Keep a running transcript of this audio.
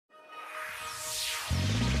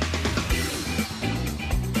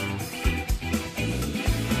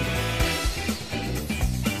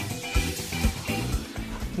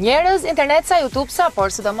Njerëz, internetsa, YouTube-sa, por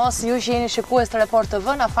sidomos ju që jeni shikues të Report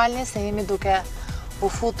TV, na falni se jemi duke u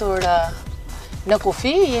futur në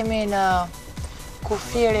kufi, jemi në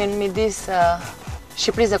kufirin midis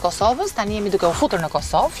Shqipërisë dhe Kosovës, tani jemi duke u futur në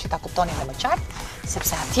Kosovë, që ta kuptoni dhe më qartë,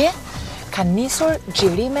 sepse atje kanë nisur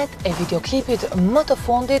xhirimet e videoklipit më të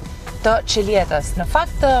fundit të Ciljetës. Në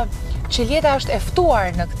fakt, Ciljeta është e ftuar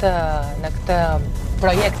në këtë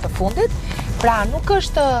projekt të fundit, pra nuk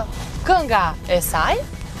është kënga e saj,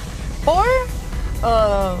 por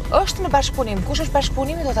është në bashkëpunim. Kush është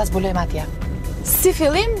bashkëpunimi do ta zbulojmë atje. Si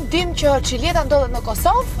fillim, dim që Ciljeta ndodhet në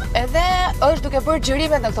Kosovë edhe është duke bërë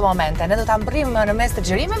xhirimet në këtë moment. Ne do ta mbrim në mes të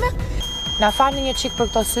xhirimeve. Na falni një çik për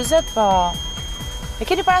këto syzet, po e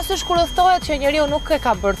keni parasysh kur udhtohet që njeriu nuk e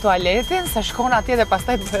ka bërë tualetin, se shkon atje dhe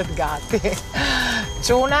pastaj bëhet gati.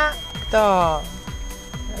 Çuna, to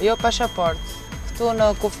jo pasaport. Këtu në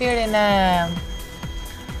kufirin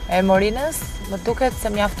e Morinës, më duket se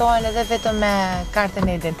mjaftohen edhe vetëm me kartën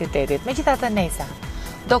e identitetit. Megjithatë, nejsa.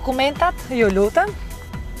 Dokumentat, ju lutem,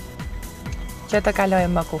 që të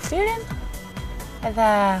kalojmë më kufirin,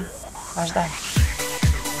 edhe vazhdojmë.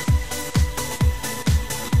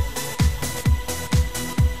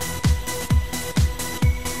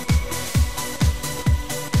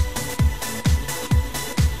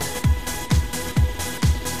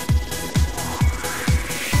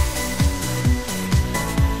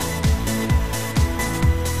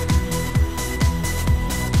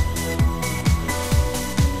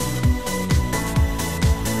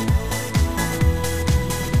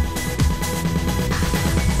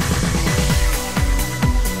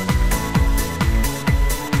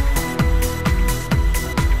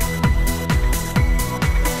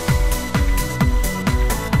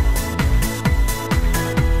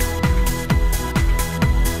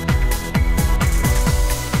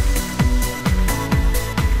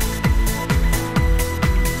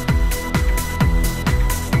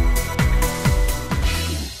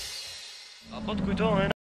 Po të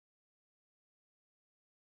kujtohen.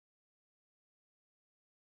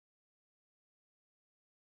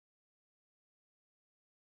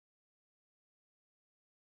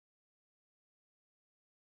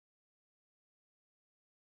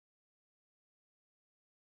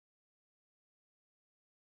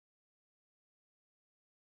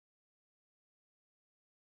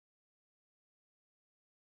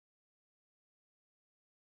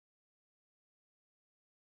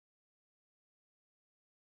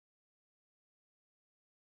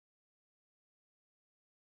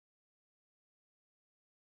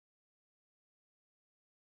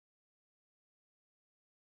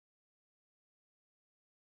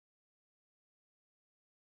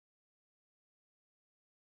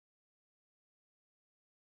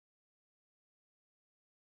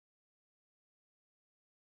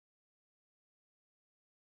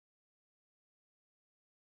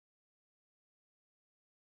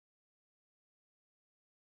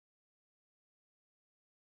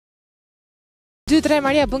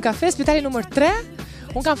 Maria bën kafe, spitali numër 3.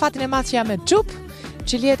 Unë kam fatin e madh që jam me xhup.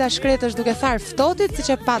 Ciljeta shkret është duke tharë ftohtit, siç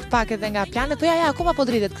e pat pak edhe nga planet. Po ja, akoma po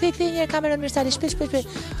dritet. Kthej një kamerën mirë sali, shpejt.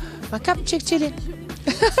 Ma kap çik Cili.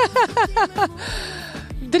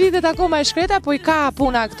 Dritet akoma e shkreta, po i ka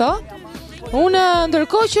puna këto. Unë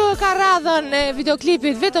ndërkohë që ka radhën e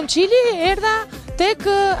videoklipit vetëm Cili, erdha tek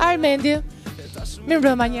Armendi.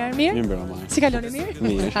 Mirëmbrëma njerë, mirë? Mirëmbrëma. Si kaloni mirë?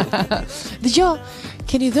 Mirë. Dëgjoj,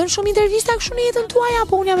 keni dhënë shumë intervista kështu në jetën tuaj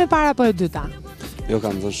apo unë jam e para apo e dyta? Jo,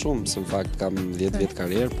 kam dhënë shumë, se në fakt kam 10 vjet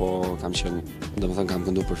karrierë, po kam qenë, domethënë kam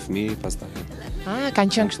këndu për fëmijë, pastaj.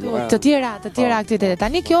 Kanë qenë kështu të tjera aktivitete.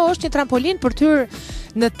 Tani kjo është një trampolin për tyr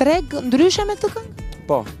në treg ndryshe me këtë këngë?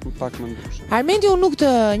 Po, pak më ndryshe. Armendi, unë nuk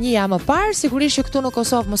të njihja më parë, sigurisht që këtu në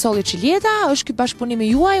Kosovë më solli Ciljeta, është ky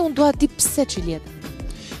bashkëpunimi juaj, unë dua ti pse Ciljeta?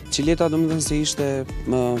 Ciljeta domethënë se ishte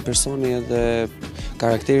personi edhe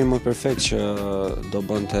karakteri më perfekt që do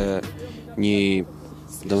bënte një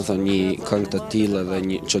këngë të tillë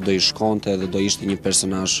edhe që do i shkonte dhe do ishte një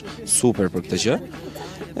personazh super për këtë gjë.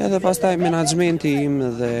 Edhe pastaj menaxhmenti im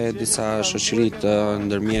dhe disa shoqëritë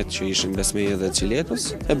ndërmjet që ishin besmeje dhe Ciljetës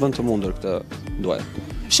e bën të mundur këtë duet.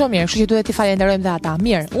 Shumë mirë, kështu që duhet t'i falenderojmë dhe ata.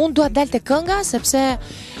 Mirë, unë dua të dal te kënga sepse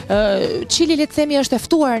Cili, le të themi, është e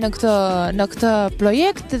ftuar në këtë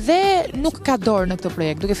projekt dhe nuk ka dorë në këtë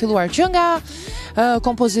projekt, duke filluar që nga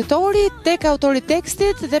kompozitori tek autori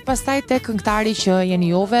tekstit dhe pastaj tek këngëtari që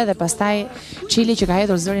jeni juve dhe pastaj Cili që ka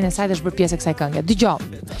hedhur zërin e saj dhe është bërë pjesë e kësaj këngë. Dëgjoj,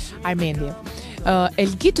 Armendi.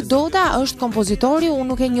 Elgit Doda është kompozitori, unë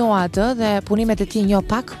nuk e njoh atë dhe punimet e tij njoh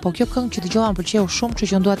pak, po kjo këngë që dëgjova më pëlqeu shumë, kështu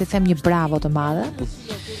që unë dua t'i them një bravo të madhe.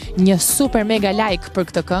 Një super mega like për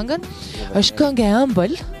këtë këngën. Është këngë e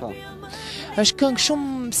ëmbël. Është këngë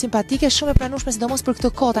shumë shumë simpatike, shumë e pranueshme sidomos për këtë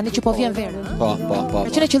kohë tani që po vjen vera. Po. Ka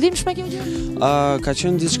qenë e qëllimshme kjo gjë? Ka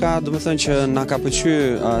qenë diçka, domethënë që na ka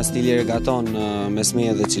pëlqyer stili regaton mes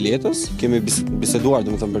meje dhe Ciljetës. Kemi biseduar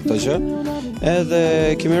domethënë për këtë gjë. Edhe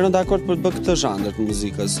kemi rënë dakord për të bërë këtë zhanër të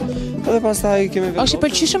muzikës. Edhe pastaj kemi Është i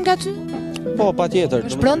pëlqyeshëm nga ty? Po, patjetër.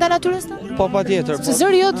 Është brenda natyrës tënde? Po, patjetër. Se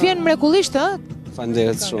zëri jot vjen mrekullisht, ë?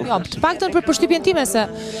 Faleminderit shumë. Jo, të paktën për përshtypjen time se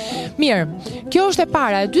mirë. Kjo është e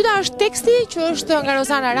para. E dyta është teksti që është nga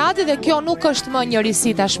Rozana Radi dhe kjo nuk është më një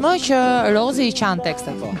risi tashmë që Rozi i qan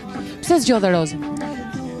tekstet. Pse zgjodhe Rozi?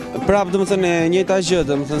 Prap, domethënë e njëjta gjë,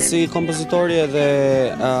 domethënë si kompozitori edhe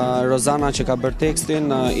Rozana që ka bërë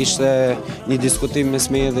tekstin, ishte një diskutim mes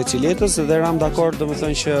meje dhe Ciljetës dhe ram dakord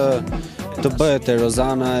domethënë që të bëhet e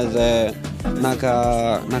Rozana edhe na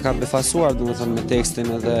ka befasuar domethënë me tekstin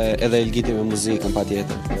edhe Elgiti me muzikën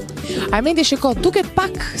patjetër. Armendi, shiko, duket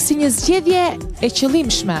pak si një zgjedhje e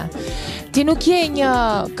qëllimshme. Ti nuk je një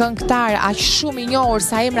këngëtar aq shumë i njohur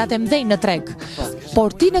sa emrat e mëdhenj në treg,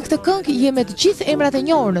 por ti në këtë këngë je me të gjithë emrat e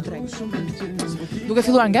njohur në treg. Duke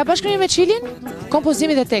filluar nga bashkëpunimi me Çilin,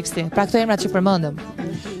 kompozimi dhe teksti, pra këto emrat që përmendëm.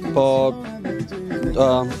 Po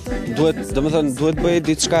duhet bëj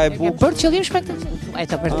diçka e bukur. Për qëllimshme këtë? E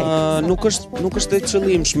të vërtetë. Nuk është e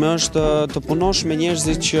qëllimshme, është të punosh me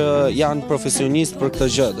njerëzit që janë profesionistë për këtë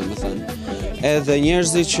gjë, domethënë. Edhe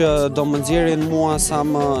njerëzit që do më nxjerrin mua sa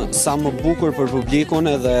më bukur për publikun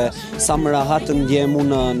edhe sa më rahat të ndjem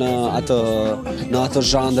unë në atë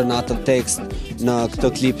zhandër, në atë tekst, në këtë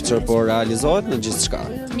klip që po realizohet, në gjithçka.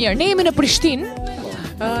 Mirë, ne jemi në Prishtinë,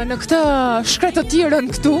 në këtë shkret të tirën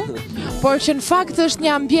këtu, por që në fakt është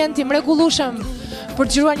një ambient i mrekullueshëm për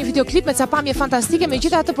të xhiruar një videoklip me ca pamje fantastike,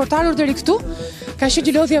 megjithatë për të ardhur deri këtu. Ka qenë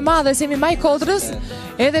një lodhje e madhe se jemi maj Kodrës,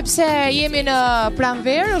 edhe pse jemi në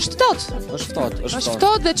pranverë, është ftohtë. Është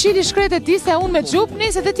ftohtë dhe Çili shkret e di se unë me xhup,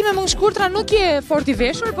 nëse dhe ti me mëngë shkurtra nuk je fort i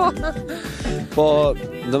veshur, po. Po,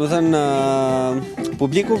 domethënë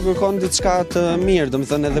publiku kërkon diçka të mirë,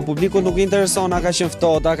 domethënë edhe publiku nuk i intereson a ka qenë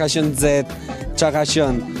ftohtë, a ka qenë nxehtë, çka ka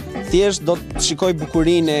qenë. Thjesht do të shikoj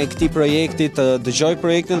bukurinë e këtij projekti, të dëgjoj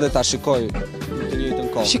projektin dhe ta shikoj të njëjtën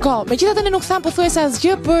kohë. Shiko, megjithatë ne nuk tham pothuajse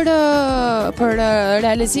asgjë për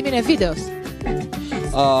realizimin e videos.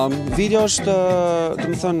 Video është,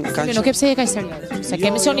 domethënë, kanë nuk e pse je kaq serioz. Se ke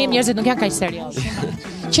emisioni njerëzit nuk janë kaq serioz.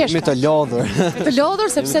 Me të lodhur. Të lodhur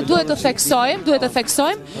sepse duhet të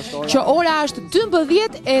theksojmë që ora është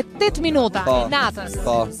 12:08 minuta e natës.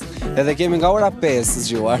 Po. Edhe kemi nga ora 5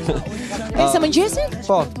 zgjuar. Nëse mëngjesit?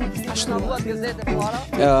 Po.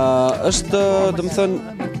 Është, domethënë,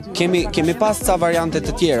 kemi pas ca variante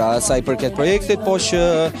të tjera sa i përket projektit, po që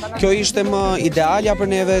kjo ishte më idealja për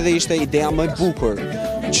neve dhe ishte ideja më e bukur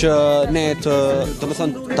që ne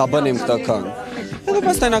domethënë ta bënim këtë këngë. Edhe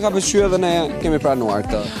pastaj na ka pëlqyer dhe ne kemi pranuar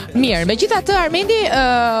këtë. Mirë, megjithatë Armendi,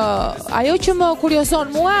 ajo që më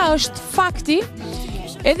kuriozon mua është fakti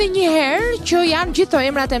edhe një herë që janë gjithë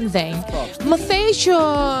emrat e mëdhenj. Më thej që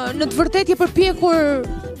në të vërtetë je përpjekur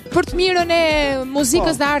për të mirën e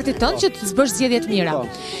muzikës dhe artit tënd që të zbësh zgjedhje të mira.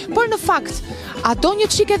 Por në fakt, a do një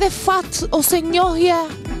çik edhe fat ose njohje?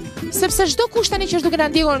 Sepse çdo kush tani që është duke na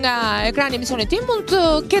ndjekur nga ekrani i emisionit tim mund të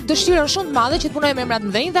ketë dëshirën shumë të madhe që të punojë me emra të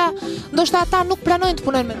mëdhenj dhe ndoshta ata nuk pranojnë të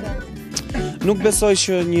punojnë me të. Nuk besoj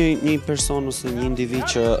që një person ose një individ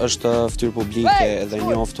që është fytyrë publike edhe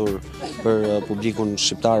njoftur për publikun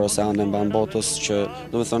shqiptar ose anë mban botës që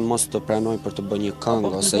domethënë mos të pranoj për të bërë një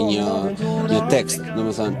këngë ose një tekst,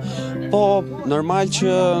 domethënë. Po normal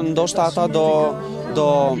që ndoshta ata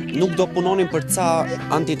nuk do punonin për ca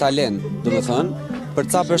antitalent, domethënë, për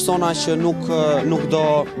ca persona që nuk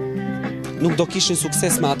do kishin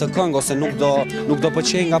sukses me atë këngë ose nuk do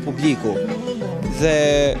pëlqej nga publiku. Dhe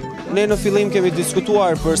ne në fillim kemi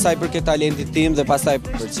diskutuar për sa i përket talentit tim dhe pastaj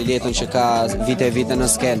për Ciljetën që ka vite në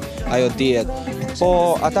skenë, ajo dihet.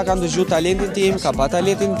 Po ata kanë dëgjuar talentin tim, ka pa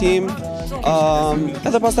talentin tim.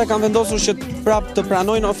 Edhe pastaj kanë vendosur që prap të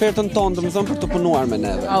pranojnë ofertën tonë, domethënë për të punuar me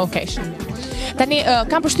neve. Okej. Tani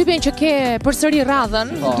kam përshtypjen që ke përsëri radhën,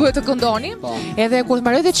 duhet të këndoni. Edhe kur të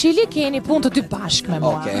mbaroj dhe Çili, keni punë të dy bashkë me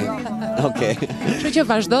mua. Okej. Kështu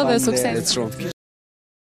që vazhdo dhe sukses.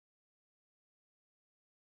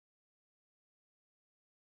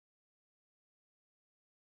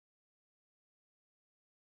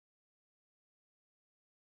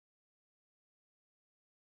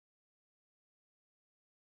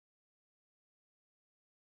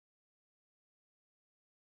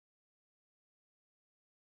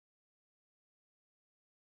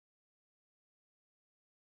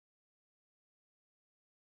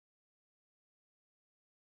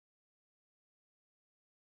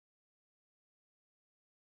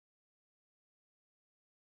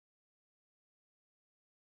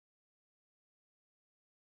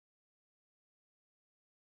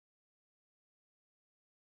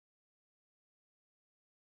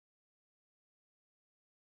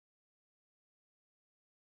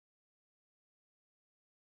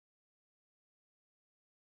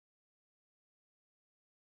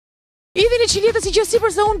 Idhin e Ciljetës i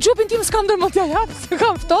gjësipër se unë gjupin tim s'kam ndërmend t'ja jap, se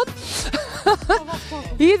kam ftot.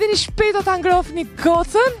 Idhin i shpejt ta ngrofni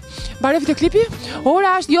gocën. Mbaroi videoklipi?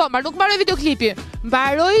 Ora është, jo, nuk mbaroi videoklipi.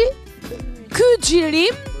 Mbaroi ky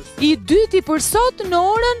xhirim i dyti për sot në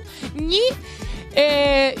orën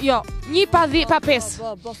 1:05.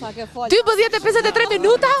 12:53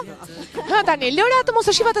 minuta. Ha tani, Lora të mos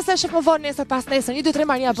e shiva të se shef më vonë nesër pas nesër. 1-2-3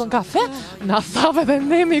 Maria bën kafe. Na thave dhe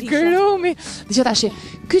nemi kërumi. Dije tash,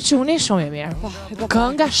 ky çuni shumë i mirë.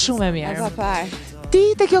 Kënga shumë e mirë.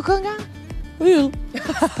 Ti te kjo kënga? Yll.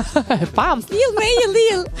 Pam. Yll me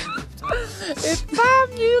yll. E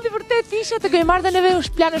pam një ylli vërtet ishe të gëjmarrë dhe neve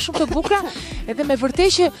është plane shumë të bukra. Edhe me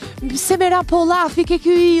vërtet që se me ra po lafi ke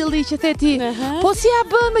kjo illi që the ti. Po si ja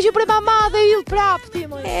bën me që pre mama dhe ill prap ti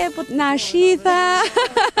moj. Po na shitha.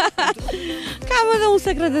 Kam edhe unë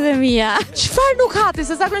sekretet e mia. Çfarë nuk hati,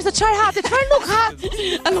 se zakonisht të çfarë hati, çfarë nuk hati?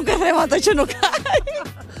 A nuk e them ato që nuk ha.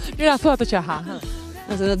 Mira thua ato që ha.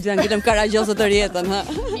 Ose do të vjen ngjitem karagjose të rjetën, ha.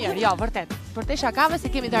 Mirë, jo, vërtet. Vërtet shakave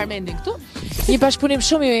se kemi të Armendin këtu. Një bashkëpunim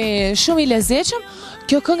shumë i lezetshëm.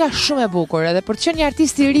 Kjo kënga shumë e bukur, edhe për të qenë një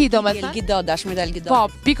artist i ri, domethënë. Elgido, dashmir Elgido.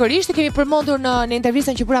 Po, pikërisht e kemi përmendur në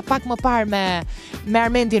intervistën që bëra pak më parë me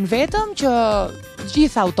Armendin vetëm, që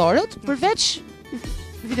gjithë autorët, përveç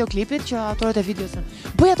videoklipit që autorët e videos.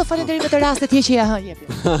 Bëj ato falënderimet e rastet që ja jepi.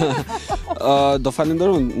 Do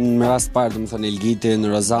falenderoj me rast parë, domethënë Elgitin,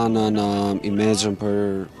 Rozanën, Imagine për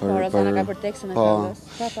Rozana ka për tekstin e këngës.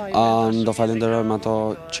 Do falenderojmë ato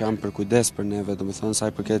që janë për kujdes për neve, domethënë sa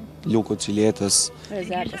i përket Lukut, Ciljetës,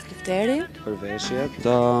 Rezatës Kifteri, për veshjet,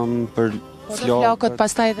 për flokët,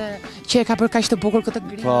 pastaj dhe që e ka për kaq të bukur këtë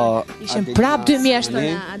grinë. Po, ishin prap 2 mjeshtë.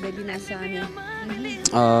 Adelina Sani.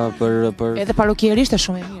 Edhe parukierisht e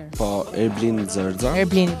shumë e mirë. Po, Erblin Zërdza.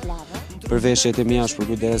 Erblin. Për veshjet e mia është për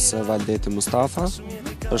kujdes Valdeti Mustafa.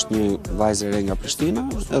 Është një vajzë e re nga Prishtina,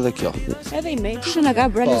 edhe kjo. Edhe Imagine na ka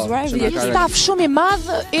realizuar video. Staf shumë i madh,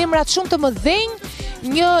 emrat shumë të mëdhenj,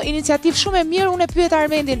 një iniciativë shumë e mirë. Unë e pyet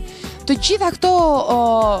Armendin, të gjitha këto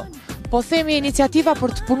po themi iniciativa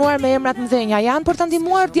për të punuar me emrat mëdhenj, janë për ta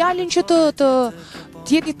ndihmuar djalin që të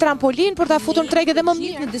jetë një trampolin për ta futur në treg edhe më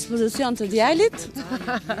mirë në dispozicion të djalit.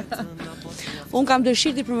 Unë kam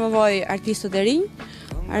dëshirë të promovoj artistët e rinj.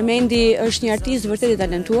 Armendi është një artist vërtet i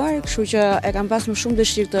talentuar, kështu që e kam pas më shumë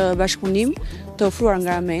dëshirë të bashkëpunim të ofruar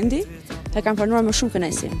nga Armendi. E kam pranuar më shumë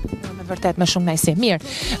kënaqësi. Me vërtet më shumë kënaqësi. Mirë.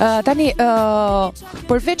 Tani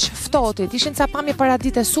përveç ftohtit, ishin ca pamje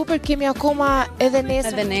paradite super, kemi akoma edhe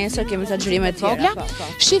nesër. Edhe nesër kemi ca xhirime të tjera.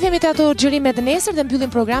 Shihemi te ato xhirimet nesër dhe mbyllim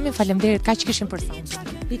programin. Faleminderit, kaq kishim për sot.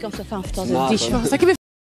 Ikëm se fan ftohtë. Sa kemi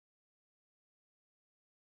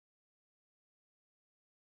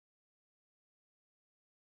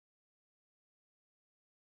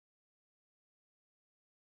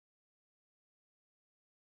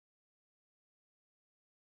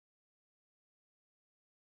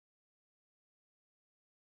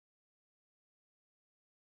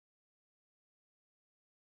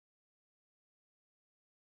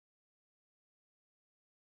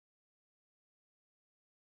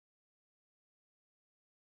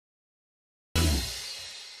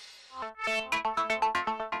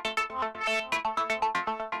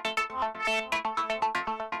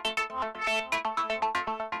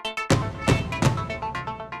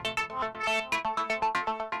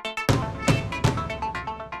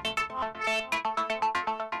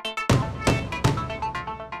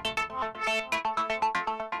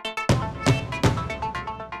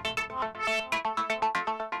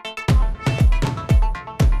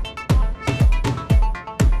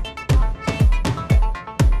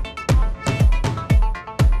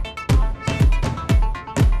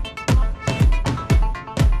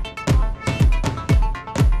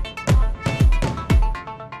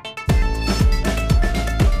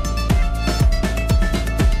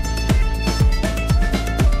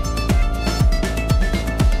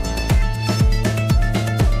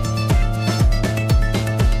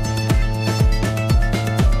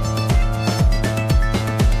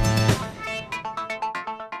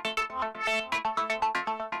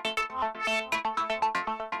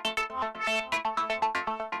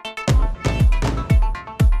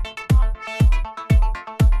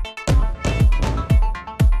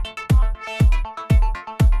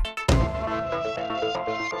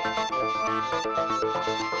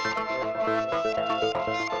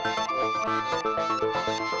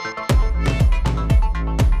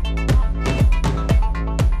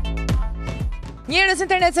Njerëz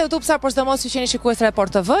internet se YouTube sa por sidomos që jeni shikues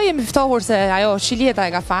Report TV, jemi ftohur se ajo Ciljeta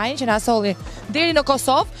e ka fajin që na solli deri në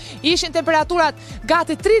Kosovë. Ishin temperaturat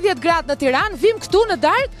gati 30 gradë në Tiranë, vim këtu në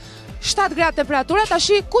darkë 7 gradë temperatura, tash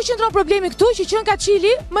ku qëndron problemi këtu që qen ka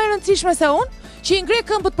Cili, më e rëndësishme se unë, që i ngre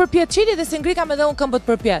këmbët përpjet Cili dhe se ngri kam edhe unë këmbët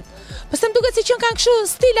përpjet. Pastaj më duket si qen kanë kështu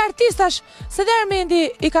stil artistash, se dhe Armendi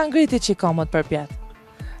i ka ngriti çik këmbët përpjet.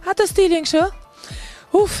 Atë stilin kështu.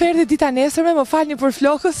 Erdhi dita nesërme, më falni për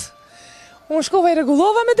flokës. Unë shkova i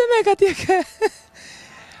rregullova me Demek atje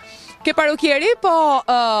ke parukjeri, po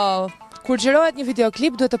kur xhirohet një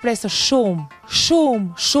videoklip duhet të presësh shumë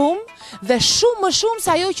dhe shumë më shumë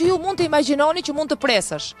se ajo që ju mund të imagjinoni që mund të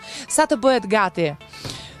presësh. Sa të bëhet gati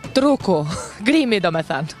truku, grimi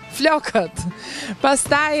domethënë, flokët.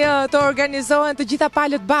 Pastaj të organizohen të gjitha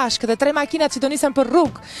palët bashkë dhe 3 makinat që do nisen për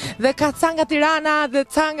rrugë. Dhe ka ca nga Tirana dhe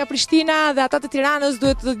ca nga Prishtina dhe ata të Tiranës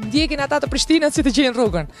duhet të ndjekin ata të Prishtinës si të gjejnë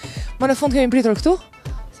rrugën. Më në fund kemi mbritur këtu.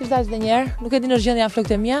 Si thash edhe një herë, nuk e di në gjendje janë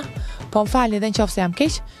flokët e mia, po më falni edhe nëse jam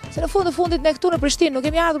keq, se në fundit ne këtu në Prishtinë nuk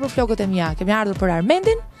kemi ardhur për flokët e mia, kemi ardhur për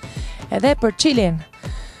Armendin edhe për Cilin.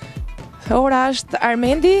 Ora është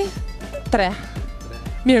Armendi 3.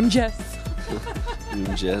 Mirëmëngjes.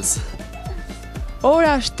 Mirëmëngjes.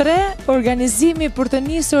 Ora është 3, organizimi për të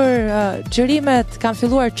nisur xhirimet kanë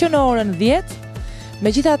filluar që në orën 10.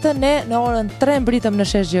 Megjithatë ne në orën 3 mbritëm në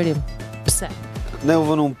shesh xhirim. Pse? Ne u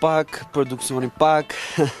vënum pak, produksioni pak.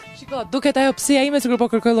 Shiko, duket ajo psia ime sikur po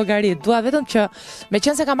kërkoj llogari. Dua vetëm që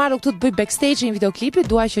meqense kam ardhur këtu të bëj backstage një videoklipi,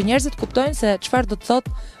 dua që njerëzit kuptojnë se çfarë do të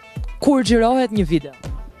thotë kur xhirohet një video.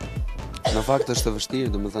 Në fakt është e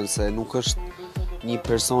vështirë, domethënë se nuk është një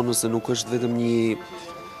person ose nuk është vetëm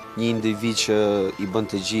një individ që i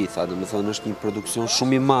bën të gjitha, domethënë është një produksion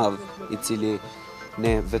shumë i madh i cili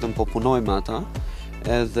ne vetëm po punojmë ata,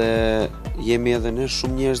 edhe jemi edhe ne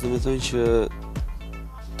shumë njerëz domethënë që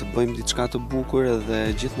të bëjmë diçka të bukur edhe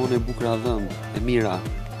gjithmonë e bukur a dhëmb, e mira.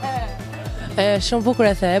 Shumë bukur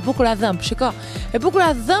e the, e bukur a dhëmb. Shiko, e bukur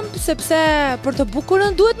a dhëmb sepse për të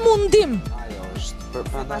bukurën duhet mundim. Ajo është.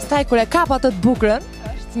 Pastaj kur e kap atë të bukurën,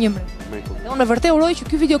 është një mrekulli. Unë vërtet uroj që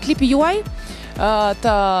ky videoklipi juaj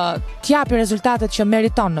të t'japi rezultatet që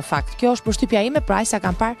meriton në fakt. Kjo është përshtypja ime për aq sa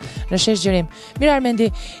kam parë në shesh xhirim. Mirë Armendi,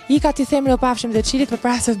 ka ti themi u pafshim dhe Cilit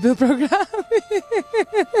përpara se të bëj programi.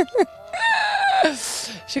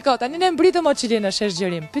 Shiko, tani ne mbritëm o Cilin në shesh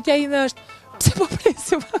xhirim. Pyetja ime është, pse po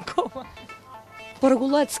presim akoma? Po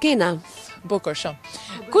rregullohet skena. Bukur shumë.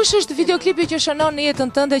 Kush është videoklipi që shënon në jetën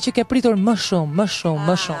tënde që ke pritur më shumë? Më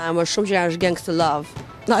shumë që është Gangsta Love.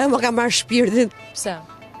 Ajo më ka marrë shpirtin. Pse?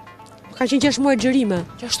 Ka qenë 6 muaj xhirime.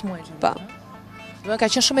 6 muaj xhirime. Po. Ka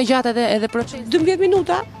qenë shumë e gjatë edhe procesi. 12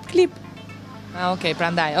 minuta klip. Okej,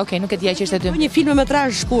 prandaj. Okej, nuk e dija që ishte 12. Një film me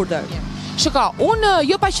metrazh shkurtër. Shiko, unë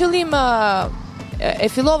jo pa qëllim e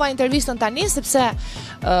fillova intervistën tani sepse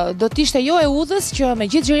do të ishte jo e udhës që me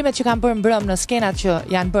gjithë xhirimet që kanë bërë mbrëm në skenat që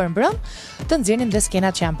janë bërë mbrëm, të nxjerrim dhe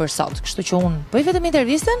skenat që janë bërë sot. Kështu që unë bëj vetëm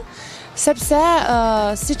intervistën sepse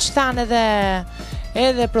siç thanë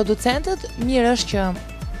edhe producentët, mirë është që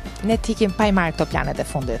ne t'ikim pa i marrë këto planet e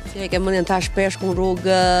fundit. Si e ke mendjen tash peshku në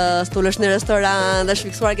rrugë, stulësh në restoran, dhe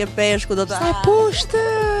shfiksuar ke peshku, do të... Sa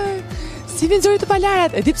poshtër! Si vizori të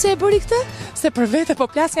palarat, e di pse e bëri këtë? Se për vete po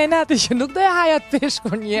plas nga i nati që nuk do e hajat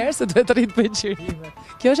peshku njerë, se duhet të rritë për xhirime.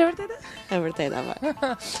 Kjo është e vërtetë? E vërtetë,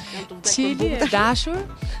 pa. Cili e dashur,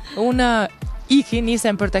 unë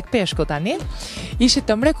nisem për tek peshku tani, ishit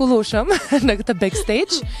të mrekullueshëm në këtë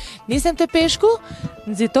backstage, nisem te peshku,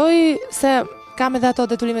 nxitoj se kam edhe ato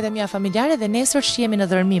detyrimet e mia familjare dhe nesër shihemi në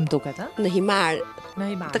dërmim duket, ha? Në Himar. Në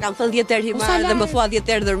Himar. Të kam thënë 10 herë Himar dhe më thua 10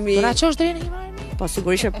 herë dërmim. Do na çosh deri në Himar? Po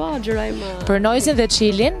sigurisht e po, xhirojmë. Për Noizin dhe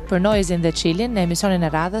Cilin në emisionin e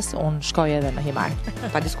radhës unë shkoj edhe në Himar.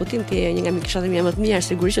 Pa diskutim ti një nga mikishat e mia më të mirë,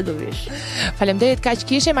 sigurisht që do vish. Faleminderit kaq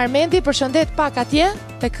kishim Armendi, përshëndet pak atje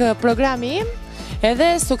tek programi im,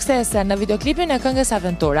 edhe suksese në videoklipin e këngës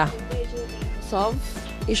Aventura.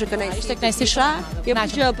 Ishte kënaqësi shumë. Kemi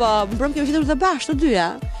që po mbrëm kemi qenë të bashkë të dyja.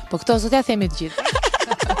 Po këto zot ja themi të gjithë.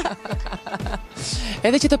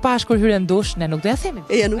 Edhe që të pash kur hyre në dush, ne nuk do ja themi.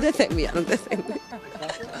 Nuk do e themi.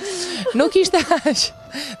 Nuk ishte aq.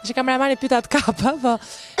 Që kameramani pyeta të kapa, po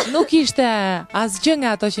nuk ishte asgjë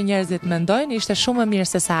nga ato që njerëzit mendojnë, ishte shumë më mirë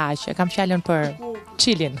se sa aq. E kam fjalën për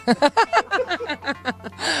Cilin.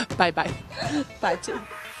 Bye bye. Paçi.